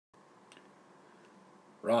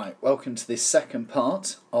Right, welcome to this second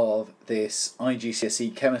part of this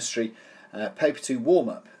IGCSE Chemistry Paper 2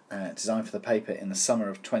 warm-up designed for the paper in the summer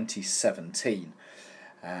of 2017.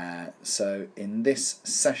 So in this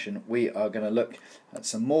session we are going to look at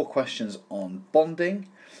some more questions on bonding,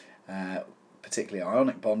 particularly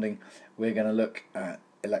ionic bonding. We're going to look at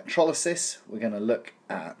electrolysis, we're going to look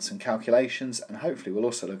at some calculations, and hopefully we'll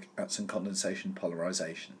also look at some condensation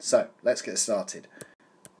polarization. So let's get started.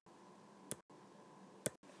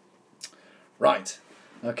 Right,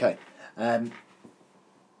 okay.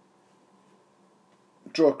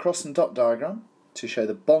 Draw a cross and dot diagram to show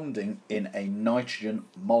the bonding in a nitrogen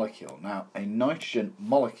molecule. Now, a nitrogen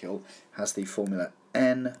molecule has the formula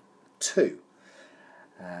N2.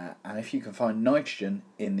 And if you can find nitrogen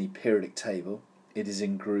in the periodic table, it is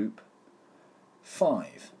in group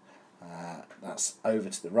 5. That's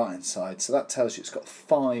over to the right hand side, so that tells you it's got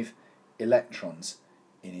 5 electrons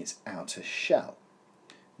in its outer shell.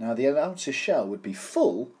 Now the outer shell would be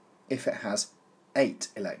full if it has 8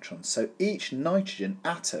 electrons. So each nitrogen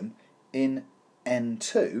atom in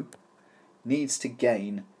N2 needs to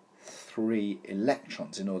gain 3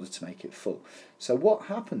 electrons in order to make it full. So what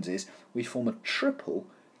happens is we form a triple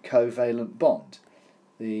covalent bond.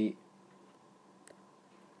 The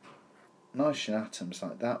nitrogen atoms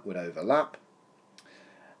like that would overlap.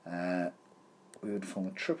 We would form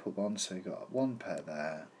a triple bond, so you've got one pair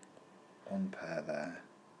there, one pair there,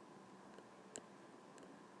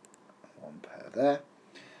 one pair there,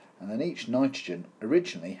 and then each nitrogen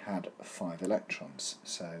originally had 5 electrons.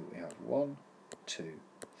 So we have 1, 2,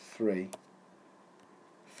 3,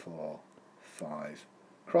 4, 5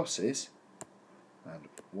 crosses, and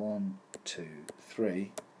 1, 2,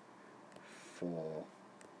 3, 4,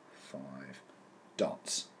 5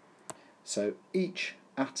 dots. So each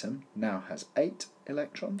atom now has 8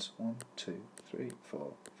 electrons. 1, 2, 3,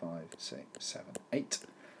 4, 5, 6, 7, 8.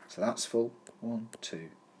 So that's full. 1,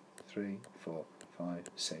 2, 3, 4, 5,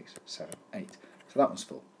 6, 7, 8. So that one's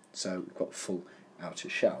full. So we've got full outer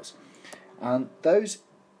shells. And those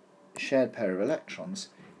shared pair of electrons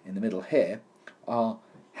in the middle here are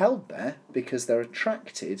held there because they're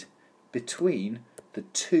attracted between the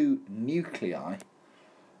 2 nuclei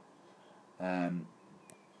in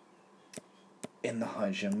the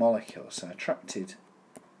hydrogen molecule. So attracted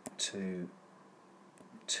to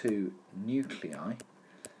 2 nuclei.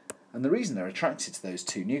 And the reason they're attracted to those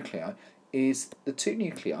 2 nuclei is the 2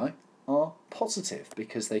 nuclei are positive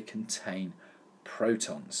because they contain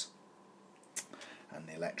protons. And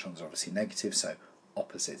the electrons are obviously negative, so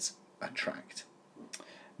opposites attract.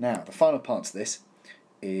 Now, the final part to this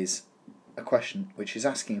is a question which is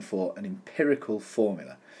asking for an empirical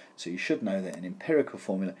formula. So you should know that an empirical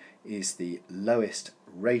formula is the lowest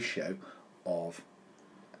ratio of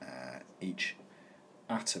each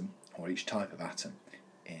atom or each type of atom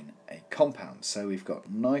in a compound. So we've got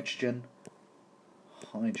nitrogen,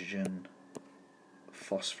 hydrogen,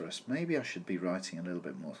 phosphorus. Maybe I should be writing a little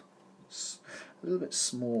bit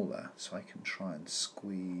smaller so I can try and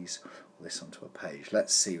squeeze this onto a page.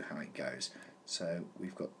 Let's see how it goes. So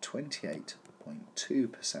we've got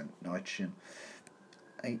 28.2% nitrogen,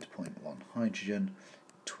 8.1 hydrogen,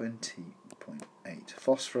 20.8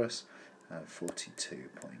 phosphorus, and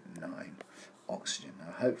 42.9 oxygen.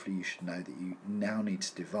 Now hopefully you should know that you now need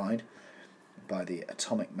to divide by the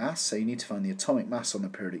atomic mass. So you need to find the atomic mass on the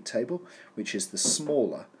periodic table, which is the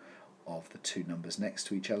smaller of the 2 numbers next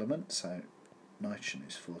to each element. So nitrogen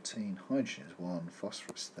is 14, hydrogen is 1,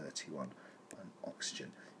 phosphorus 31, and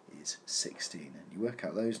oxygen is 16. And you work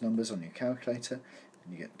out those numbers on your calculator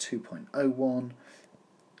and you get 2.01,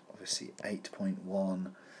 obviously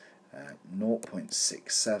 8.1,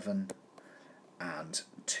 0.67 and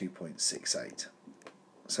 2.68.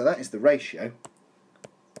 So that is the ratio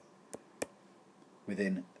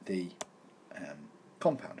within the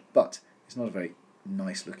compound, but it's not a very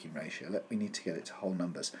nice looking ratio. We need to get it to whole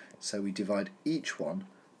numbers, so we divide each one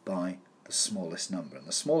by the smallest number, and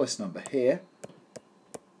the smallest number here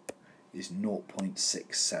is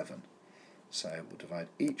 0.67. So we'll divide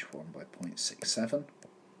each one by 0.67.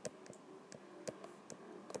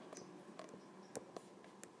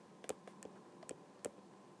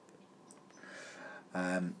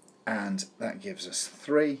 And that gives us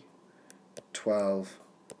 3, 12,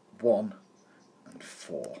 1 and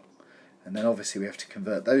 4. And then obviously we have to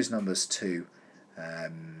convert those numbers to a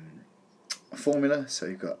formula. So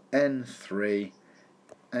you've got N3H12PO4.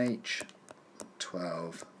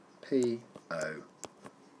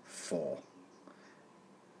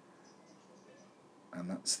 And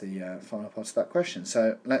that's the final part of that question.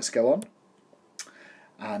 So let's go on.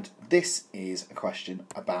 And this is a question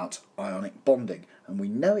about ionic bonding. And we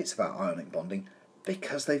know it's about ionic bonding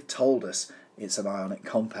Because they've told us it's an ionic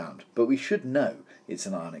compound. But we should know it's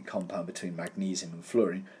an ionic compound between magnesium and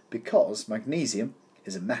fluorine because magnesium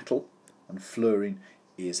is a metal and fluorine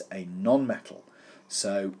is a non-metal.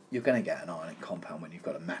 So you're going to get an ionic compound when you've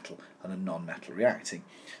got a metal and a non-metal reacting.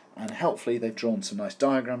 And helpfully they've drawn some nice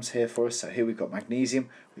diagrams here for us. So here we've got magnesium,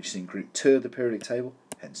 which is in group 2 of the periodic table,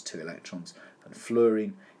 hence 2 electrons, and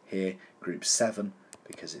fluorine here, group 7,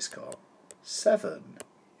 because it's got 7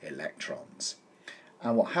 electrons.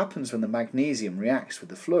 And what happens when the magnesium reacts with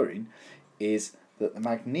the fluorine is that the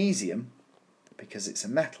magnesium, because it's a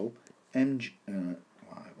metal, Mg, well,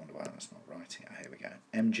 I wonder why that's not writing it. Here we go.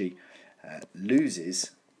 Mg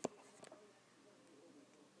loses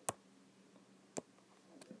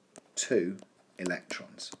 2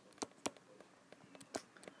 electrons.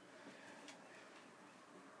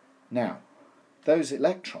 Now, those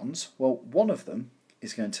electrons, well, one of them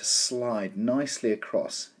is going to slide nicely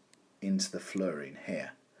across into the fluorine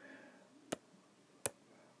here.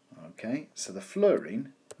 Okay, so the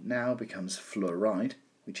fluorine now becomes fluoride,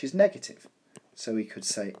 which is negative. So we could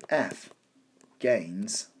say F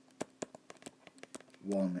gains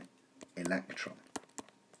 1 electron.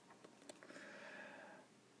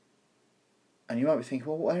 And you might be thinking,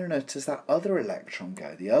 well, where on earth does that other electron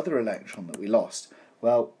go? The other electron that we lost?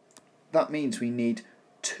 Well, that means we need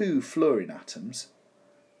 2 fluorine atoms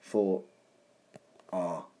for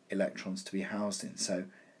our electrons to be housed in. So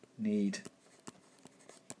need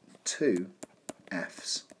 2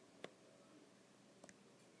 Fs,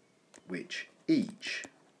 which each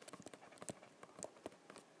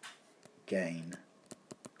gain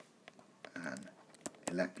an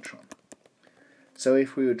electron. So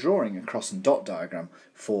if we were drawing a cross and dot diagram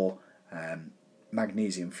for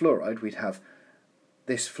magnesium fluoride, we'd have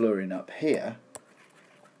this fluorine up here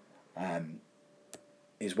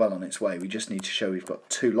is well on its way. We just need to show we've got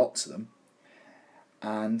 2 lots of them.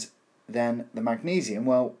 And then the magnesium,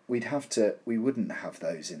 well, we wouldn't have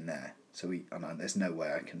those in there. So there's no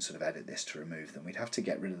way I can sort of edit this to remove them. We'd have to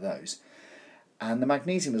get rid of those. And the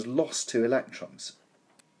magnesium has lost 2 electrons,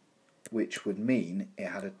 which would mean it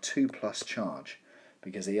had a 2+ charge.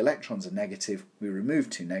 Because the electrons are negative, we remove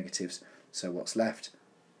 2 negatives, so what's left?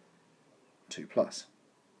 2+.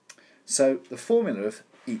 So the formula of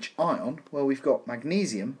each ion, well, we've got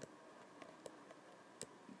magnesium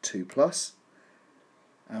 2+,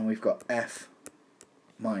 and we've got F-.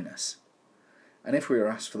 And if we were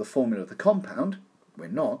asked for the formula of the compound, we're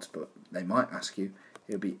not, but they might ask you,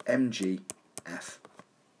 it would be MgF2.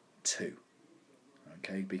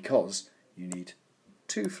 Okay, because you need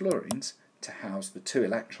 2 fluorines to house the 2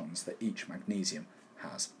 electrons that each magnesium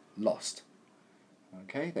has lost.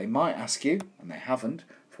 Okay, they might ask you, and they haven't,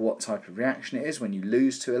 for what type of reaction it is when you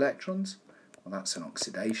lose 2 electrons. Well, that's an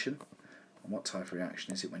oxidation. And what type of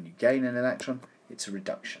reaction is it when you gain an electron? It's a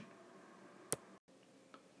reduction.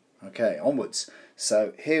 Okay, onwards.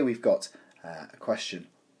 So here we've got a question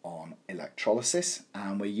on electrolysis,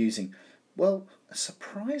 and we're using, well,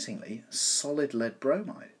 surprisingly, solid lead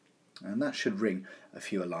bromide. And that should ring a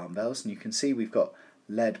few alarm bells. And you can see we've got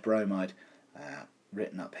lead bromide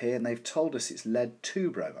written up here, and they've told us it's lead 2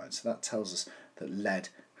 bromide. So that tells us that lead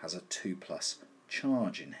has a 2+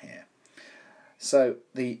 charge in here. So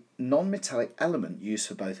the non-metallic element used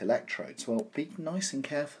for both electrodes, well, be nice and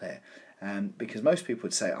careful here, because most people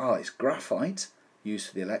would say, it's graphite used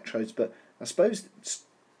for the electrodes, but I suppose,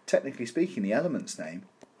 technically speaking, the element's name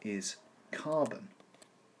is carbon.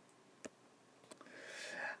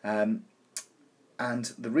 And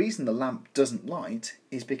the reason the lamp doesn't light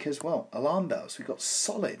is because, well, alarm bells, we've got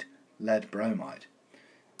solid lead bromide.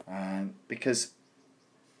 Because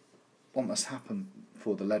what must happen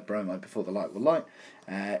for the lead bromide before the light will light,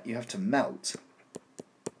 you have to melt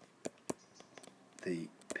the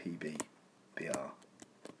PbBr2.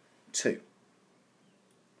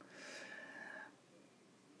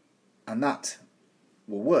 And that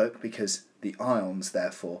will work because the ions,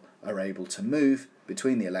 therefore, are able to move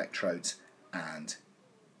between the electrodes and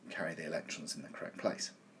carry the electrons in the correct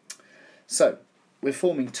place. So, we're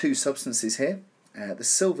forming 2 substances here. The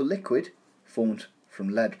silver liquid, formed from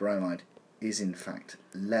lead bromide, is in fact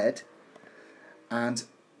lead. And,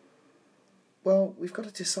 well, we've got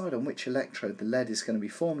to decide on which electrode the lead is going to be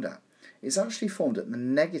formed at. It's actually formed at the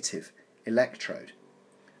negative electrode.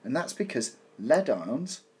 And that's because lead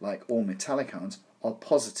ions, like all metallic ions, are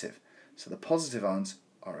positive. So the positive ions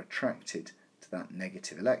are attracted to that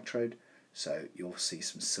negative electrode, so you'll see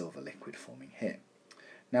some silver liquid forming here.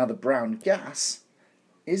 Now the brown gas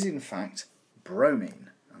is in fact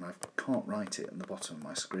bromine, and I can't write it at the bottom of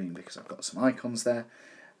my screen because I've got some icons there,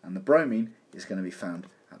 and the bromine is going to be found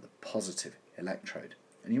at the positive electrode.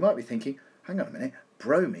 And you might be thinking, hang on a minute,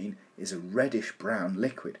 bromine is a reddish brown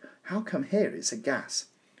liquid. How come here it's a gas?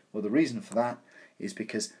 Well, the reason for that is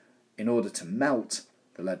because in order to melt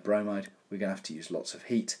the lead bromide, we're going to have to use lots of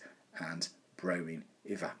heat, and bromine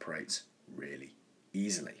evaporates really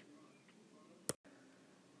easily.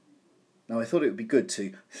 Now, I thought it would be good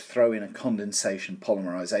to throw in a condensation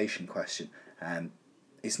polymerization question.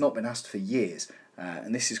 It's not been asked for years,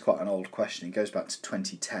 and this is quite an old question. It goes back to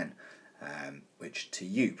 2010, which to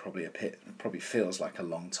you probably feels like a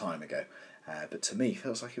long time ago, but to me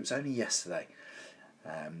feels like it was only yesterday.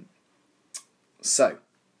 So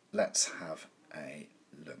let's have a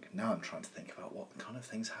look. Now I'm trying to think about what kind of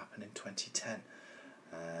things happened in 2010.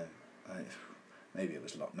 Maybe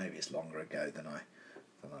it's longer ago than I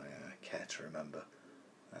care to remember.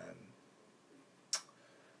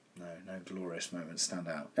 No glorious moments stand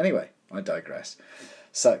out. Anyway, I digress.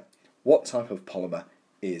 So, what type of polymer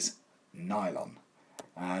is nylon?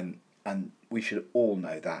 And we should all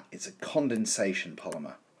know that it's a condensation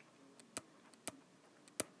polymer.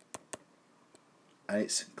 And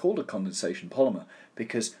it's called a condensation polymer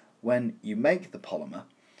because when you make the polymer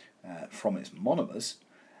from its monomers,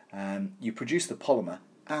 you produce the polymer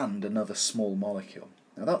and another small molecule.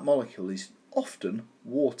 Now that molecule is often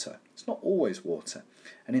water. It's not always water.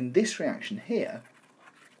 And in this reaction here,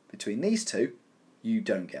 between these two, you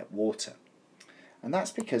don't get water. And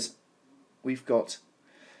that's because we've got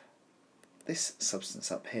this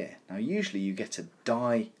substance up here. Now usually you get a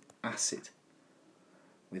diacid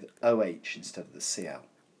with OH instead of the Cl.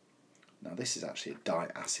 Now this is actually a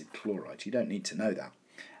diacid chloride. You don't need to know that.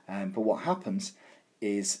 But what happens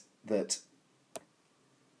is that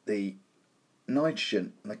the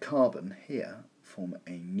nitrogen and the carbon here form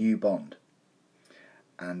a new bond,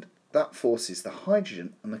 and that forces the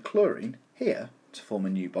hydrogen and the chlorine here to form a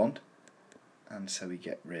new bond, and so we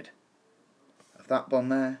get rid of that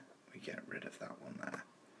bond there, we get rid of that one there.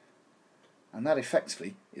 And that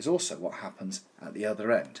effectively is also what happens at the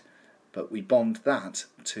other end, but we bond that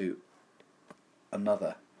to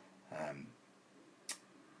another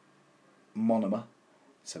monomer,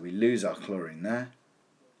 so we lose our chlorine there,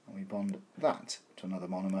 and we bond that to another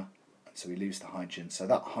monomer, and so we lose the hydrogen, so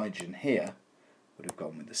that hydrogen here would have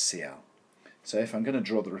gone with the Cl. So if I'm going to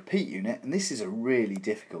draw the repeat unit, and this is a really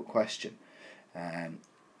difficult question,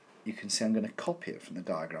 you can see I'm going to copy it from the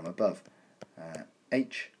diagram above.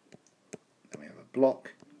 H, then we have a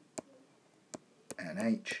block,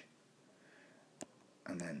 NH,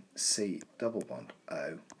 and then C double bond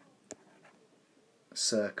O,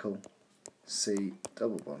 circle, C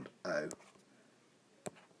double bond O,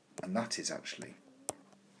 and that is actually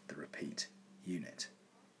the repeat unit.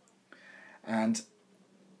 And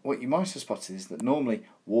what you might have spotted is that normally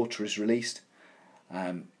water is released,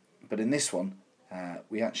 but in this one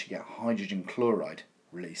we actually get hydrogen chloride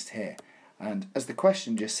released here. And as the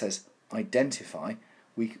question just says identify,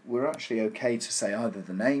 we're actually okay to say either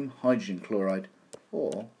the name hydrogen chloride,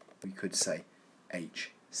 or we could say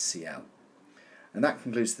HCl. And that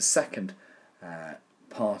concludes the second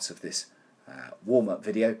part of this warm-up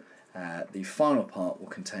video. The final part will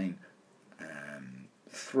contain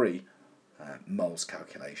 3 moles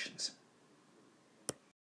calculations.